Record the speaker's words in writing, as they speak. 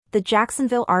The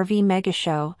Jacksonville RV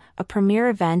MegaShow, a premier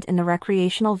event in the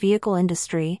recreational vehicle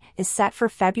industry, is set for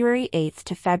February 8th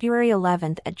to February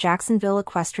 11th at Jacksonville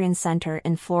Equestrian Center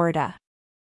in Florida.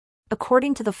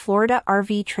 According to the Florida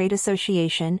RV Trade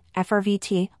Association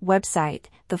 (FRVT) website,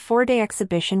 the 4-day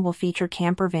exhibition will feature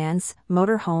camper vans,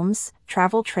 motorhomes,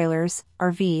 travel trailers,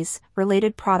 RVs,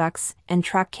 related products, and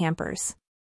truck campers.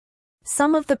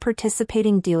 Some of the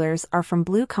participating dealers are from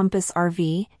Blue Compass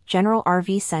RV, General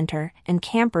RV Center, and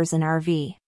Campers and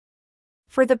RV.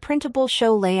 For the printable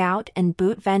show layout and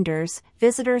booth vendors,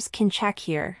 visitors can check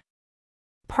here.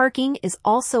 Parking is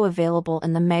also available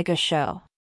in the MegaShow.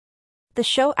 The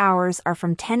show hours are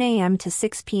from 10 a.m. to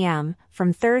 6 p.m.,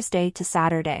 from Thursday to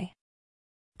Saturday.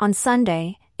 On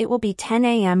Sunday, it will be 10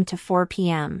 a.m. to 4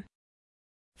 p.m.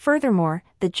 Furthermore,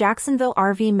 the Jacksonville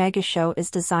RV MegaShow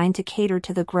is designed to cater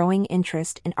to the growing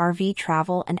interest in RV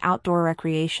travel and outdoor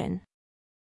recreation.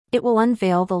 It will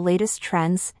unveil the latest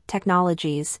trends,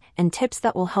 technologies, and tips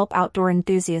that will help outdoor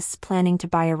enthusiasts planning to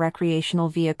buy a recreational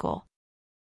vehicle.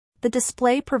 The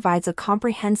display provides a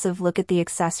comprehensive look at the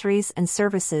accessories and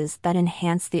services that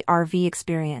enhance the RV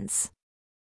experience.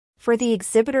 For the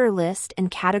exhibitor list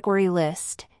and category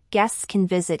list, guests can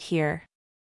visit here.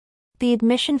 The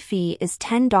admission fee is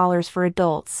 $10 for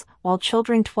adults, while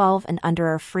children 12 and under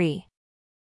are free.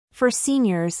 For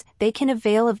seniors, they can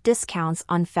avail of discounts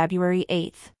on February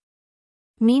 8th.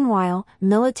 Meanwhile,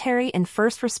 military and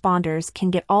first responders can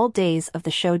get all days of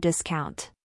the show discount.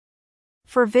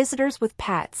 For visitors with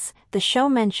pets, the show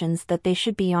mentions that they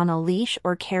should be on a leash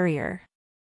or carrier.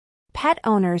 Pet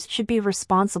owners should be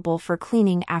responsible for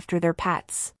cleaning after their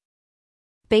pets.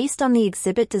 Based on the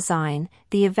exhibit design,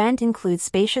 the event includes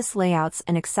spacious layouts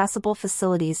and accessible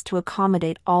facilities to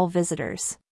accommodate all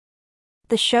visitors.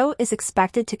 The show is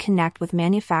expected to connect with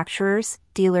manufacturers,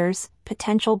 dealers,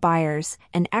 potential buyers,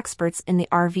 and experts in the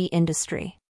RV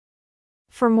industry.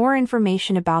 For more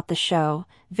information about the show,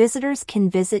 visitors can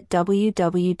visit www.frda.org.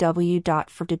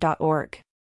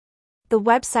 The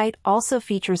website also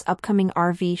features upcoming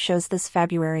RV shows this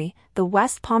February, the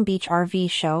West Palm Beach RV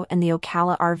Show and the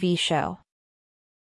Ocala RV Show.